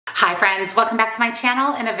Hi friends, welcome back to my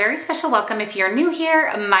channel and a very special welcome if you're new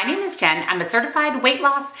here. My name is Jen. I'm a certified weight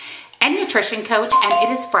loss and nutrition coach, and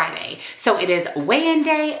it is Friday. So it is weigh-in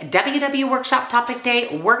day, WW workshop topic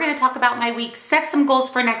day. We're gonna talk about my week, set some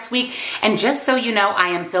goals for next week. And just so you know, I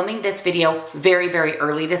am filming this video very, very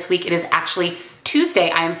early this week. It is actually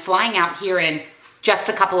Tuesday. I am flying out here in just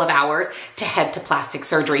a couple of hours to head to plastic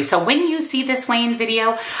surgery. So when you see this weigh-in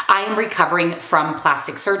video, I am recovering from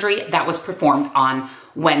plastic surgery that was performed on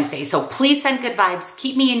Wednesday. So please send good vibes,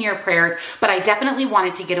 keep me in your prayers, but I definitely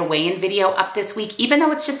wanted to get a weigh-in video up this week, even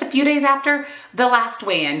though it's just a few days after the last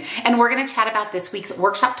weigh-in. And we're gonna chat about this week's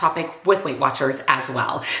workshop topic with Weight Watchers as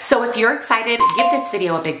well. So if you're excited, give this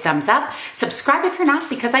video a big thumbs up. Subscribe if you're not,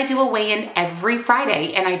 because I do a weigh-in every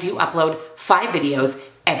Friday and I do upload 5 videos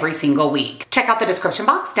every single week. Check out the description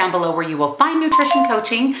box down below where you will find nutrition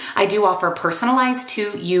coaching. I do offer personalized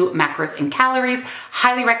to you macros and calories.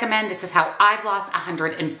 Highly recommend. This is how I've lost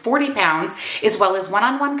 140 pounds, as well as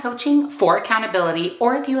one-on-one coaching for accountability,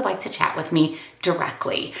 or if you would like to chat with me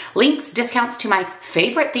directly. Links, discounts to my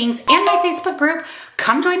favorite things and my Facebook group.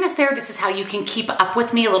 Come join us there. This is how you can keep up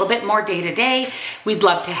with me a little bit more day to day. We'd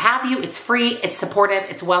love to have you. It's free, it's supportive,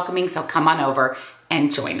 it's welcoming, so come on over and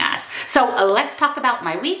join us. So let's talk about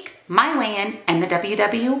my week, my weigh-in, and the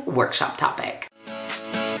WW workshop topic.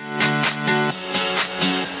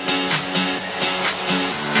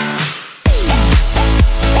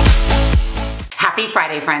 Happy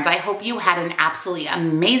Friday, friends. I hope you had an absolutely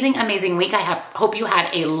amazing, amazing week. I hope you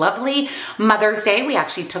had a lovely Mother's Day. We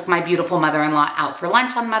actually took my beautiful mother-in-law out for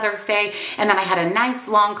lunch on Mother's Day, and then I had a nice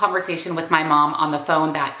long conversation with my mom on the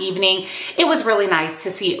phone that evening. It was really nice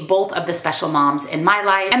to see both of the special moms in my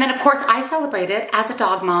life. And then of course I celebrated as a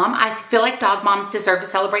dog mom. I feel like dog moms deserve to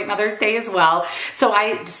celebrate Mother's Day as well. So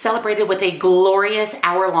I celebrated with a glorious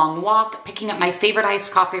hour-long walk, picking up my favorite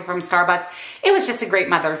iced coffee from Starbucks. It was just a great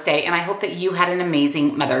Mother's Day, and I hope that you had an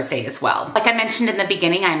amazing Mother's Day as well. Like I mentioned in the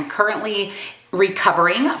beginning, I'm currently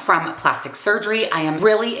recovering from plastic surgery. I am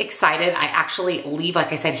really excited. I actually leave,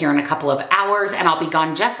 like I said, here in a couple of hours, and I'll be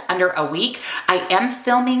gone just under a week. I am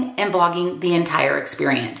filming and vlogging the entire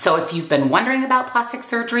experience. So if you've been wondering about plastic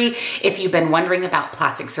surgery, if you've been wondering about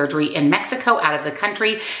plastic surgery in Mexico, out of the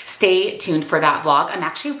country, stay tuned for that vlog. I'm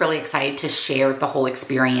actually really excited to share the whole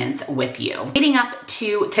experience with you. Leading up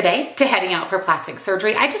to today, to heading out for plastic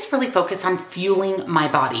surgery, I just really focused on fueling my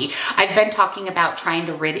body. I've been talking about trying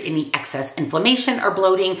to rid any excess inflammation or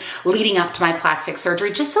bloating leading up to my plastic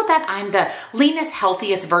surgery, just so that I'm the leanest,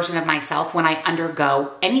 healthiest version of myself when I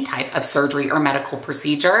undergo any type of surgery or medical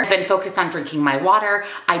procedure. I've been focused on drinking my water.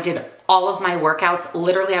 I did all of my workouts.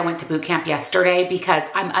 Literally, I went to boot camp yesterday because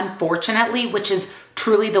I'm unfortunately, which is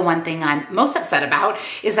truly the one thing I'm most upset about,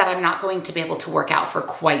 is that I'm not going to be able to work out for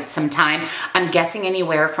quite some time. I'm guessing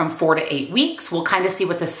anywhere from 4 to 8 weeks. We'll kind of see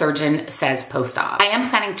what the surgeon says post-op. I am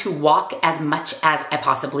planning to walk as much as I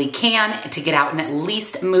possibly can to get out and at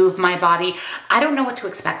least move my body. I don't know what to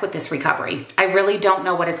expect with this recovery. I really don't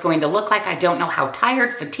know what it's going to look like. I don't know how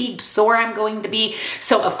tired, fatigued, sore I'm going to be.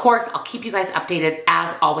 So of course, I'll keep you guys updated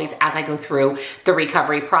as always as I go through the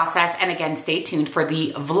recovery process. And again, stay tuned for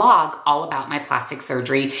the vlog all about my plastic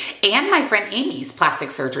surgery and my friend Amy's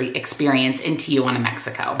plastic surgery experience in Tijuana,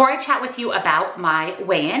 Mexico. Before I chat with you about my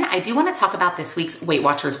weigh-in, I do want to talk about this week's Weight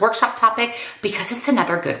Watchers workshop topic because it's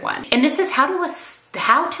another good one. And this is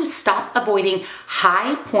how to stop avoiding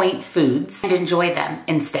high point foods and enjoy them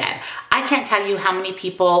instead. I can't tell you how many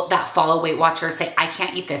people that follow Weight Watchers say, I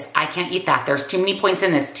can't eat this, I can't eat that, there's too many points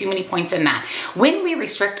in this, too many points in that. When we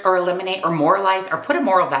restrict or eliminate or moralize or put a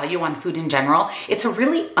moral value on food in general, it's a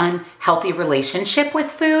really unhealthy relationship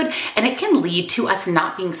with food, and it can lead to us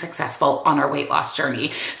not being successful on our weight loss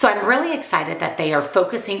journey. So I'm really excited that they are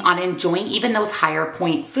focusing on enjoying even those higher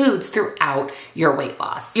point foods throughout your weight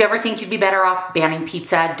loss. Do you ever think you'd be better off banning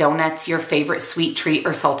pizza, donuts, your favorite sweet treat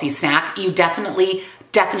or salty snack? You definitely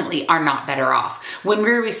are not better off. When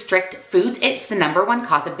we restrict foods, it's the #1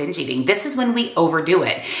 cause of binge eating. This is when we overdo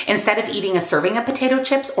it. Instead of eating a serving of potato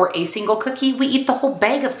chips or a single cookie, we eat the whole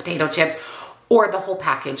bag of potato chips or the whole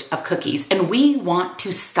package of cookies. And we want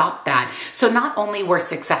to stop that. So not only we're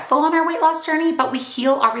successful on our weight loss journey, but we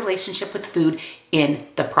heal our relationship with food in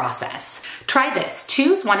the process. Try this.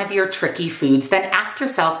 Choose one of your tricky foods, then ask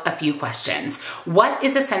yourself a few questions. What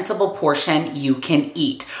is a sensible portion you can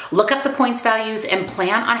eat? Look up the points values and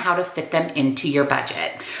plan on how to fit them into your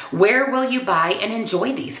budget. Where will you buy and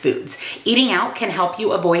enjoy these foods? Eating out can help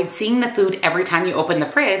you avoid seeing the food every time you open the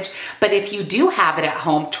fridge, but if you do have it at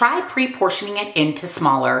home, try pre-portioning it into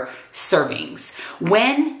smaller servings.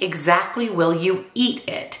 When exactly will you eat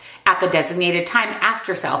it? At the designated time, ask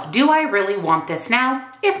yourself, do I really want this now?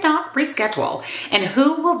 If not, reschedule. And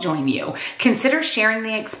who will join you? Consider sharing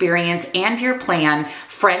the experience and your plan.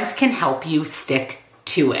 Friends can help you stick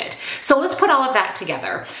to it. So let's put all of that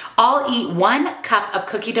together. I'll eat 1 cup of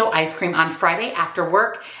cookie dough ice cream on Friday after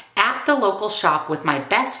work at the local shop with my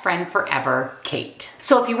best friend forever, Kate.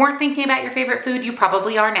 So if you weren't thinking about your favorite food, you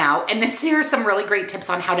probably are now. And here are some really great tips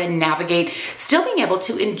on how to navigate still being able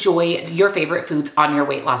to enjoy your favorite foods on your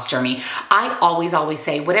weight loss journey. I always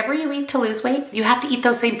say, whatever you eat to lose weight, you have to eat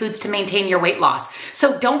those same foods to maintain your weight loss.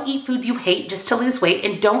 So don't eat foods you hate just to lose weight,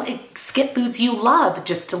 and don't skip foods you love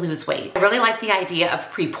just to lose weight. I really like the idea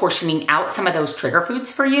of pre-portioning out some of those trigger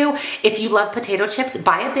foods for you. If you love potato chips,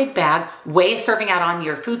 buy a big bag, weigh a serving out on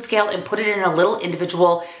your food scale, and put it in a little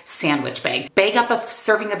individual sandwich bag. Bag up a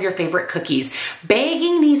serving of your favorite cookies.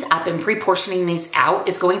 Bagging these up and pre-portioning these out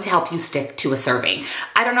is going to help you stick to a serving.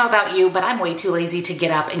 I don't know about you, but I'm way too lazy to get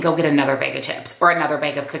up and go get another bag of chips or another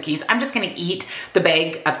bag of cookies. I'm just gonna eat the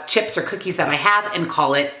bag of chips or cookies that I have and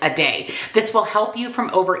call it a day. This will help you from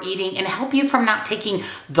overeating and help you from not taking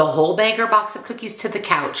the whole bag or box of cookies to the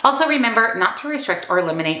couch. Also remember not to restrict or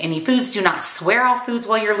eliminate any foods. Do not swear off foods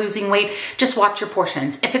while you're losing weight. Just watch your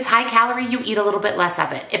portions. If it's high calorie, you eat a little bit less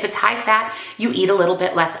of it. If it's high fat, you eat a little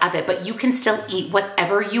bit less of it, but you can still eat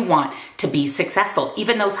whatever you want to be successful,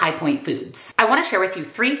 even those high point foods. I want to share with you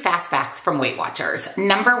 3 fast facts from Weight Watchers.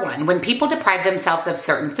 Number 1, when people deprive themselves of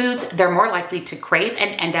certain foods, they're more likely to crave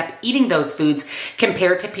and end up eating those foods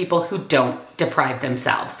compared to people who don't deprive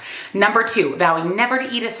themselves. Number 2, vowing never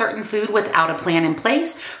to eat a certain food without a plan in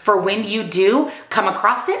place for when you do come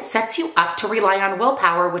across it sets you up to rely on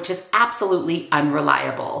willpower, which is absolutely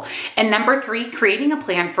unreliable. And number 3, creating a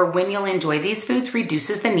plan for when you'll enjoy these foods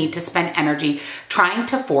reduces the need to spend energy trying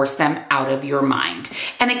to force them out of your mind.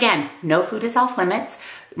 And again, no food is off limits.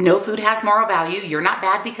 No food has moral value. You're not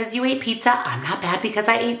bad because you ate pizza. I'm not bad because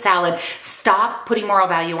I ate salad. Stop putting moral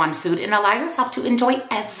value on food and allow yourself to enjoy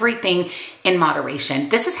everything in moderation.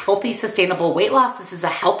 This is healthy, sustainable weight loss. This is a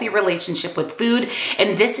healthy relationship with food.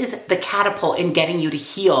 And this is the catapult in getting you to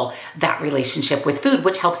heal that relationship with food,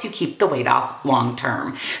 which helps you keep the weight off long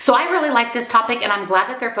term. So I really like this topic, and I'm glad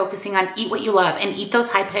that they're focusing on eat what you love and eat those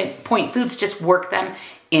high point foods. Just work them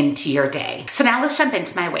into your day. So now let's jump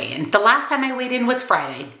into my weigh-in. The last time I weighed in was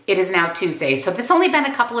Friday. It is now Tuesday. So it's only been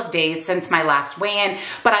a couple of days since my last weigh-in,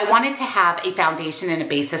 but I wanted to have a foundation and a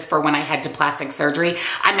basis for when I head to plastic surgery.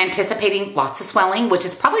 I'm anticipating lots of swelling, which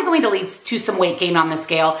is probably going to lead to some weight gain on the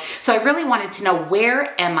scale. So I really wanted to know,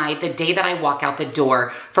 where am I the day that I walk out the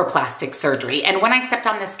door for plastic surgery? And when I stepped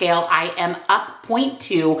on the scale, I am up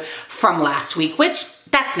 0.2 from last week, which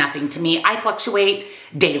that's nothing to me. I fluctuate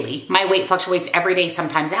daily. My weight fluctuates every day,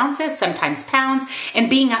 sometimes ounces, sometimes pounds, and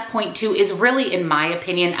being up 0.2 is really, in my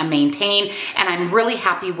opinion, a maintain, and I'm really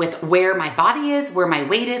happy with where my body is, where my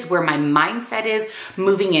weight is, where my mindset is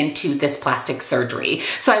moving into this plastic surgery.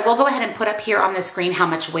 So I will go ahead and put up here on the screen how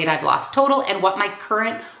much weight I've lost total and what my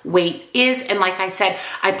current weight is, and like I said,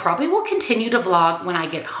 I probably will continue to vlog when I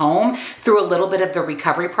get home through a little bit of the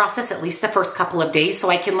recovery process, at least the first couple of days, so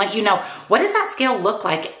I can let you know, what does that scale look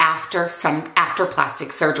like after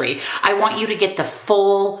plastic surgery. I want you to get the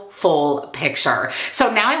full picture.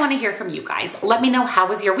 So now I want to hear from you guys. Let me know, how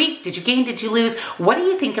was your week? Did you gain? Did you lose? What do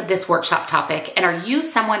you think of this workshop topic? And are you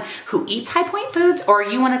someone who eats high point foods, or are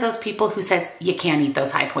you one of those people who says you can't eat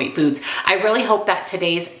those high point foods? I really hope that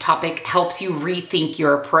today's topic helps you rethink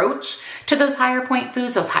your approach to those higher point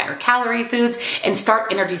foods, those higher calorie foods, and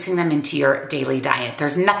start introducing them into your daily diet.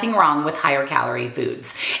 There's nothing wrong with higher calorie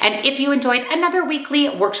foods. And if you enjoyed another weekly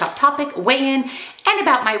workshop topic, weigh in, and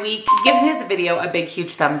about my week, give this video a big,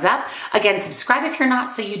 huge thumbs up. Again, subscribe if you're not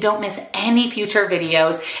so you don't miss any future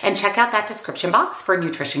videos, and check out that description box for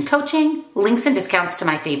nutrition coaching, links and discounts to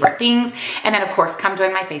my favorite things, and then of course, come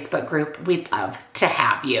join my Facebook group. We'd love to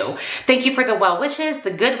have you. Thank you for the well wishes,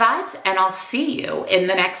 the good vibes, and I'll see you in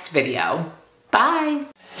the next video. Bye.